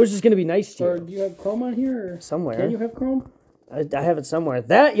Safari. I was just going to be nice to you. Or do you have Chrome on here? Or somewhere. Can you have Chrome? I have it somewhere.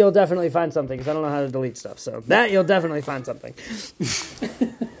 That you'll definitely find something because I don't know how to delete stuff. So that you'll definitely find something.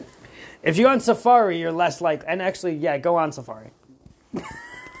 If you're on Safari, you're less likely. And actually, yeah, go on Safari.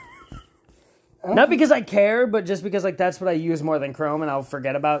 Not because I care, but just because like that's what I use more than Chrome, and I'll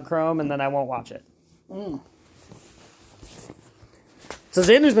forget about Chrome, and then I won't watch it. So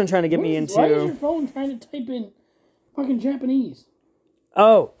Xander's been trying to get me into... Why is your phone trying to type in fucking Japanese?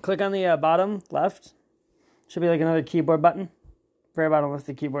 Oh, click on the bottom left. Should be like another keyboard button. Very bottom left of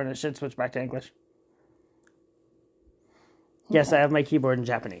the keyboard, and it should switch back to English. Yes, I have my keyboard in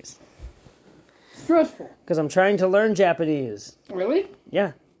Japanese. Stressful. Because I'm trying to learn Japanese. Really?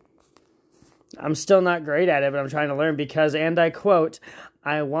 Yeah. I'm still not great at it, but I'm trying to learn because, and I quote,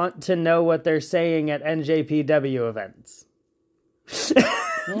 I want to know what they're saying at NJPW events.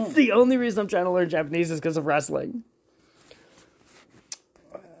 The only reason I'm trying to learn Japanese is because of wrestling.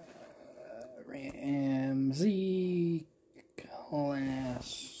 Ramsey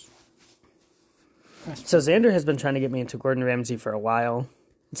class. So Xander has been trying to get me into Gordon Ramsay for a while.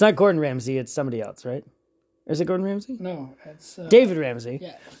 It's not Gordon Ramsay, it's somebody else, right? Is it Gordon Ramsay? No, it's... David Ramsay.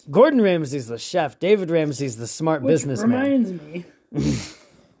 Yeah. Gordon Ramsay's the chef. David Ramsay's the smart businessman. Reminds me.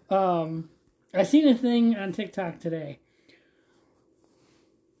 I seen a thing on TikTok today.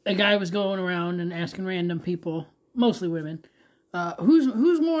 A guy was going around and asking random people mostly women.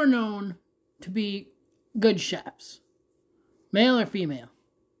 Who's more known to be good chefs, male or female?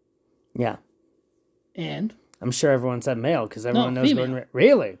 Yeah. And I'm sure everyone said male because everyone knows female. Gordon Ramsay.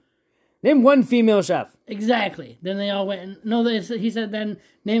 Really? Name one female chef. Exactly. Then they all went he said then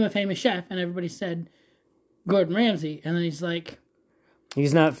name a famous chef, and everybody said Gordon Ramsay, and then he's like,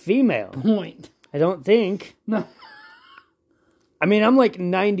 He's not female. point. I don't think. No. I mean, I'm like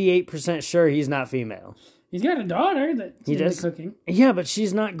 98% sure he's not female. He's got a daughter that's He into does? cooking. Yeah, but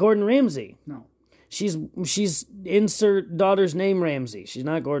she's not Gordon Ramsay. No. She's insert daughter's name Ramsay. She's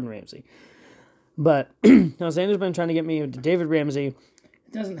not Gordon Ramsay. But Sanders been trying to get me into David Ramsey.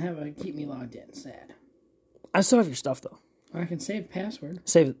 It doesn't have a keep me logged in. Sad. I still have your stuff though. I can save password.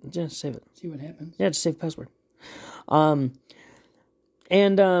 Save it. Just save it. See what happens. Yeah, just save password.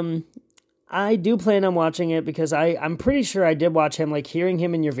 I do plan on watching it because I'm pretty sure I did watch him, like hearing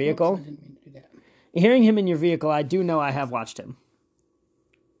him in your vehicle. Oops, I didn't mean to do that. Hearing him in your vehicle, I do know I have watched him.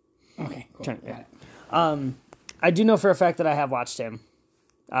 Okay, cool. Trying- Got it. I do know for a fact that I have watched him.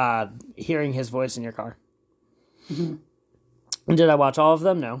 Hearing his voice in your car. Mm-hmm. And did I watch all of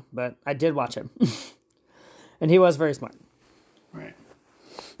them? No, but I did watch him. And he was very smart. Right.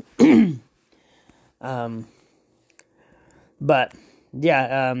 But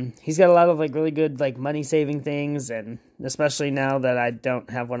yeah, he's got a lot of like really good like money saving things, and especially now that I don't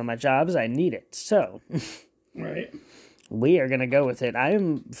have one of my jobs, I need it. So Right. we are gonna go with it. I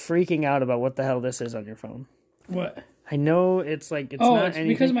am freaking out about what the hell this is on your phone. What? I know it's like it's Oh, not it's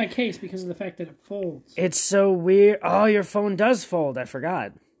anything. because of my case, because of the fact that it folds. It's so weird. Oh, your phone does fold. I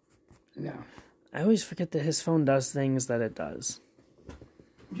forgot. No. I always forget that his phone does things that it does.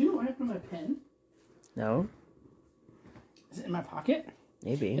 Do you know what happened to my pen? No? Is it in my pocket?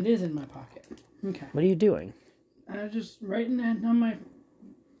 Maybe. It is in my pocket. Okay. What are you doing? I was just writing that on my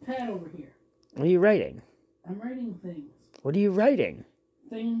pad over here. What are you writing? I'm writing things. What are you writing?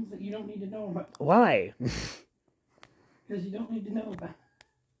 Things that you don't need to know about. Why? Because you don't need to know about.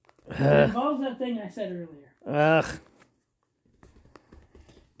 It involves that thing I said earlier. Ugh.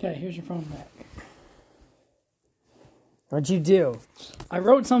 Okay, here's your phone back. What'd you do? I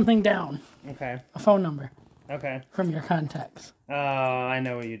wrote something down. Okay. A phone number Okay. from your contacts. Oh, I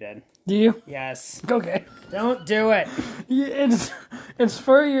know what you did. Do you? Yes. Okay. Don't do it. Yeah, it's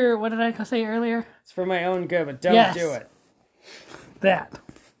for your, what did I say earlier? It's for my own good, but don't Yes. do it. That.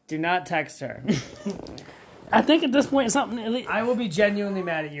 Do not text her. I think at this point it's something. I will be genuinely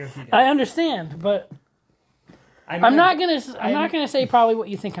mad at you if you do. I understand, but I'm not gonna say probably what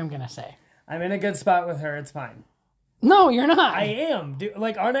you think I'm gonna say. I'm in a good spot with her. It's fine. No, you're not. I am.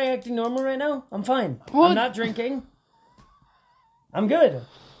 Like, aren't I acting normal right now? I'm fine. Well, I'm not drinking. I'm good.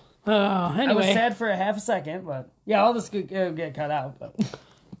 Anyway. I was sad for a half a second, but yeah, all this could get cut out. But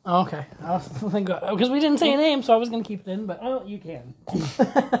Okay. I was thinking because we didn't say a name, so I was gonna keep it in, but oh, you can.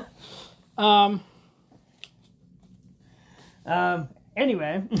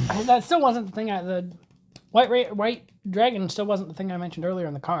 Anyway, that still wasn't the thing. The white dragon still wasn't the thing I mentioned earlier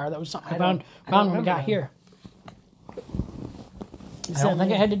in the car. That was something I found when we got that. here. I don't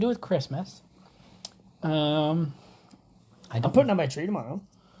think it had to do with Christmas. I'm putting up my tree tomorrow.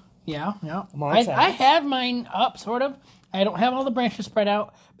 Yeah. I'm all excited. I have mine up, sort of. I don't have all the branches spread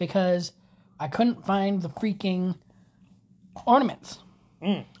out because I couldn't find the freaking ornaments.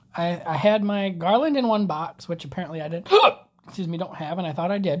 I had my garland in one box, which apparently I did. Don't have, and I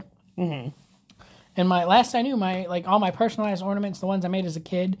thought I did. Mm-hmm. And last I knew, all my personalized ornaments, the ones I made as a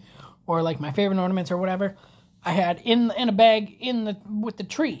kid, or like my favorite ornaments or whatever, I had in a bag with the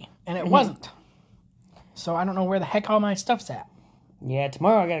tree, and it wasn't. So I don't know where the heck all my stuff's at. Yeah,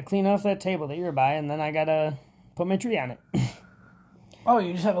 tomorrow I gotta clean off that table that you're by, and then I gotta put my tree on it. Oh,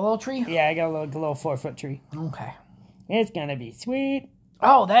 you just have a little tree? Yeah, I got a little 4-foot tree. Okay. It's gonna be sweet.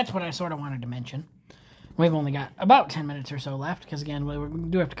 Oh, that's what I sort of wanted to mention. We've only got about 10 minutes or so left, because again, we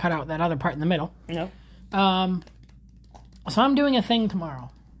do have to cut out that other part in the middle. No. So I'm doing a thing tomorrow.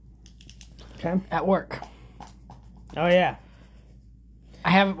 Okay. At work. Oh, yeah.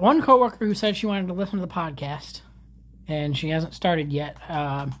 I have one coworker who said she wanted to listen to the podcast, and she hasn't started yet.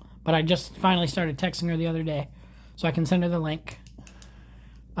 But I just finally started texting her the other day, so I can send her the link.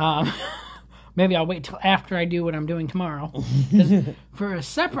 Maybe I'll wait till after I do what I'm doing tomorrow. 'Cause for a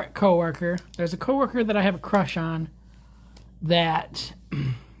separate coworker, there's a coworker that I have a crush on that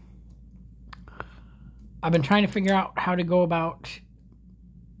I've been trying to figure out how to go about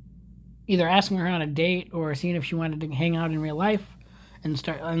either asking her on a date or seeing if she wanted to hang out in real life and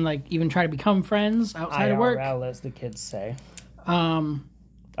start and even try to become friends outside of work. IRL, as the kids say. Oh,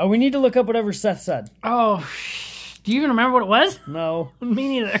 we need to look up whatever Seth said. Oh, do you even remember what it was? No. Me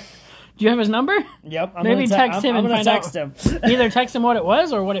neither. Do you have his number? Yep. Maybe text him and find out. text him. Either text him what it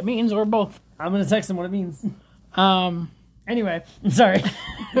was or what it means, or both. I'm gonna text him what it means. Anyway, sorry.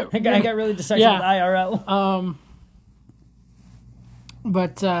 I got really distracted with IRL.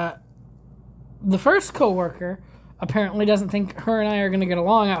 But the first coworker apparently doesn't think her and I are going to get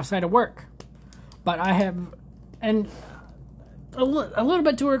along outside of work. But I have, and a little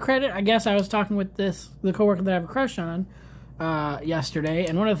bit to her credit, I guess I was talking with the coworker that I have a crush on yesterday,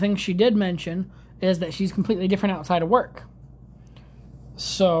 and one of the things she did mention is that she's completely different outside of work.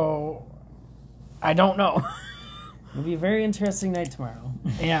 So, I don't know. It'll be a very interesting night tomorrow.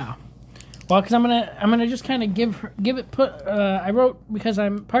 Yeah. Well, because I'm gonna just kind of I wrote because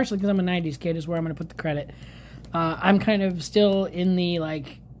I'm partially because I'm a '90s kid is where I'm gonna put the credit. I'm kind of still in the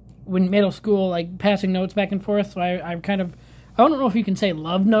when middle school passing notes back and forth. So I'm kind of I don't know if you can say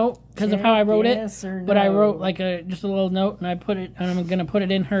love note because of how I wrote it, but I wrote just a little note and I'm gonna put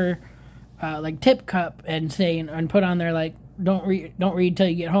it in her tip cup and put on there don't read till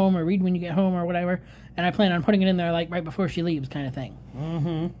you get home or read when you get home or whatever. And I plan on putting it in there right before she leaves, kind of thing.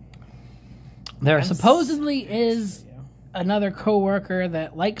 Mm-hmm. There supposedly is another coworker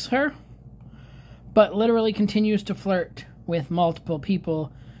that likes her, but literally continues to flirt with multiple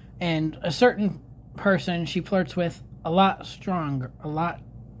people, and a certain person she flirts with a lot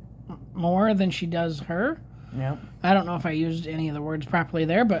more than she does her. Yeah. I don't know if I used any of the words properly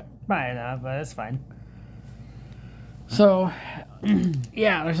there, but probably not, but it's fine. So,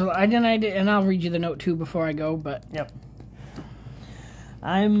 yeah, and I'll read you the note too before I go, but... Yep.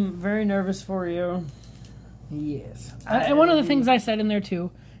 I'm very nervous for you. Yes. And one of the things I said in there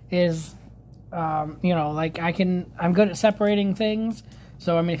too is, I'm good at separating things.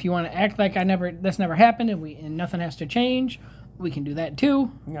 So, I mean, if you want to act like this never happened and nothing has to change, we can do that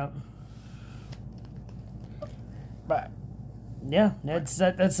too. Yep. But... Yeah, that's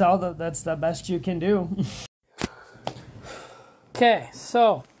the best you can do. Okay,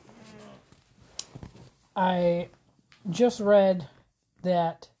 so I just read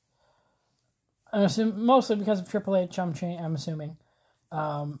that, mostly because of Triple H, I'm assuming,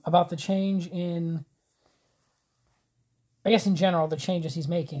 about the change in, I guess in general, the changes he's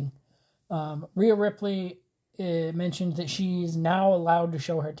making. Rhea Ripley mentioned that she's now allowed to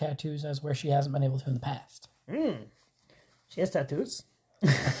show her tattoos as where she hasn't been able to in the past. She has tattoos?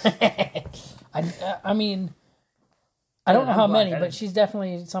 I mean... I don't know how many, but she's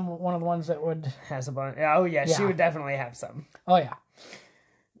definitely one of the ones that would... Has a bunch. Oh, yeah, she would definitely have some. Oh, yeah.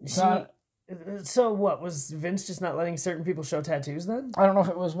 So what, was Vince just not letting certain people show tattoos then? I don't know if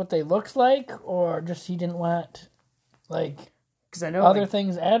it was what they looked like, or just he didn't want, because I know other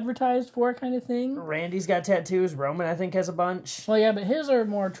things advertised for kind of thing. Randy's got tattoos. Roman, I think, has a bunch. Well, yeah, but his are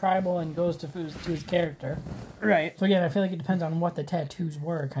more tribal and goes to his character. Right. So, again, I feel like it depends on what the tattoos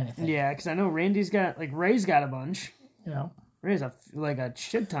were kind of thing. Yeah, because I know Randy's got, Ray's got a bunch. You know, Ray's a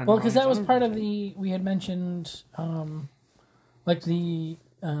shit ton. Well, because that was part of we had mentioned, I think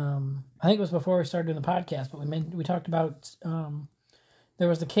it was before we started doing the podcast, but we talked about there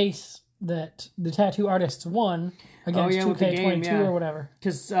was the case that the tattoo artists won against 2K22 or whatever.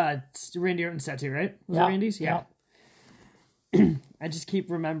 Because Randy Orton's tattoo, right? Was it Randy's? Yeah. I just keep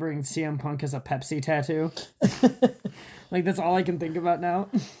remembering CM Punk as a Pepsi tattoo. That's all I can think about now.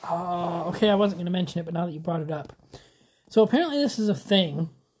 Okay, I wasn't going to mention it, but now that you brought it up. So apparently this is a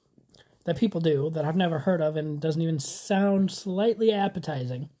thing that people do that I've never heard of and doesn't even sound slightly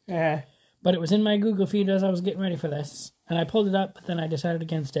appetizing. Yeah. But it was in my Google feed as I was getting ready for this, and I pulled it up, but then I decided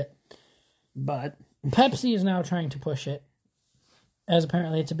against it. But Pepsi is now trying to push it, as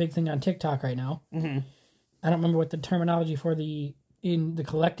apparently it's a big thing on TikTok right now. Mm-hmm. I don't remember what the terminology for in the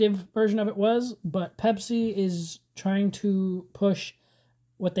collective version of it was, but Pepsi is trying to push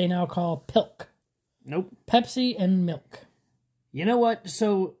what they now call PILK. Nope. Pepsi and milk. You know what?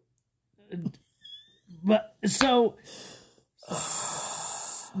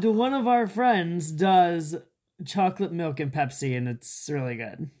 One of our friends does chocolate milk and Pepsi, and it's really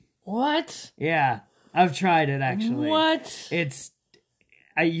good. What? Yeah, I've tried it actually. What?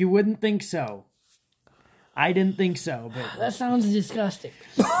 You wouldn't think so. I didn't think so, but that sounds disgusting.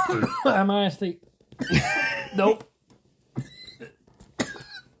 I'm honestly, nope.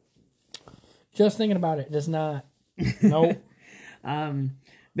 Just thinking about it does not. Nope.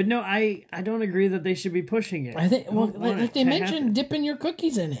 But no, I don't agree that they should be pushing it. I think like they mentioned dipping your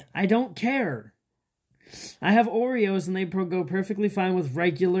cookies in it. I don't care. I have Oreos and they go perfectly fine with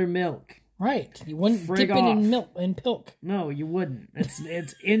regular milk. Right. You wouldn't dip it in milk and PILK. No, you wouldn't.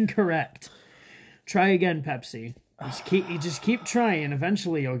 It's incorrect. Try again, Pepsi. You just keep trying.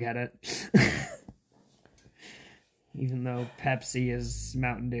 Eventually, you'll get it. Even though Pepsi is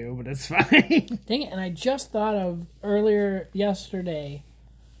Mountain Dew, but it's fine. Dang it, and I just thought of earlier yesterday,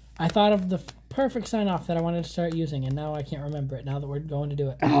 I thought of the perfect sign-off that I wanted to start using, and now I can't remember it now that we're going to do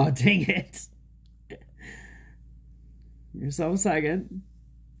it. Oh, dang it. Yourself a second.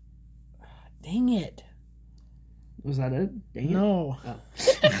 Dang it. Was that it? Dang it. No. Oh.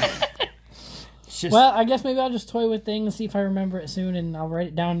 Just, well, I guess maybe I'll just toy with things, see if I remember it soon, and I'll write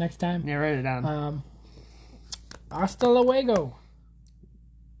it down next time. Yeah, write it down. Hasta luego.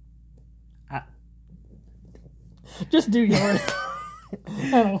 Just do yours.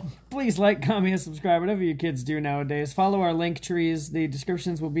 Oh. Please like, comment, and subscribe, whatever you kids do nowadays. Follow our link trees. The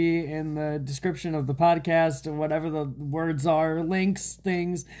descriptions will be in the description of the podcast, and whatever the words are, links,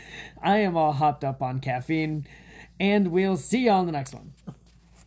 things. I am all hopped up on caffeine, and we'll see you on the next one.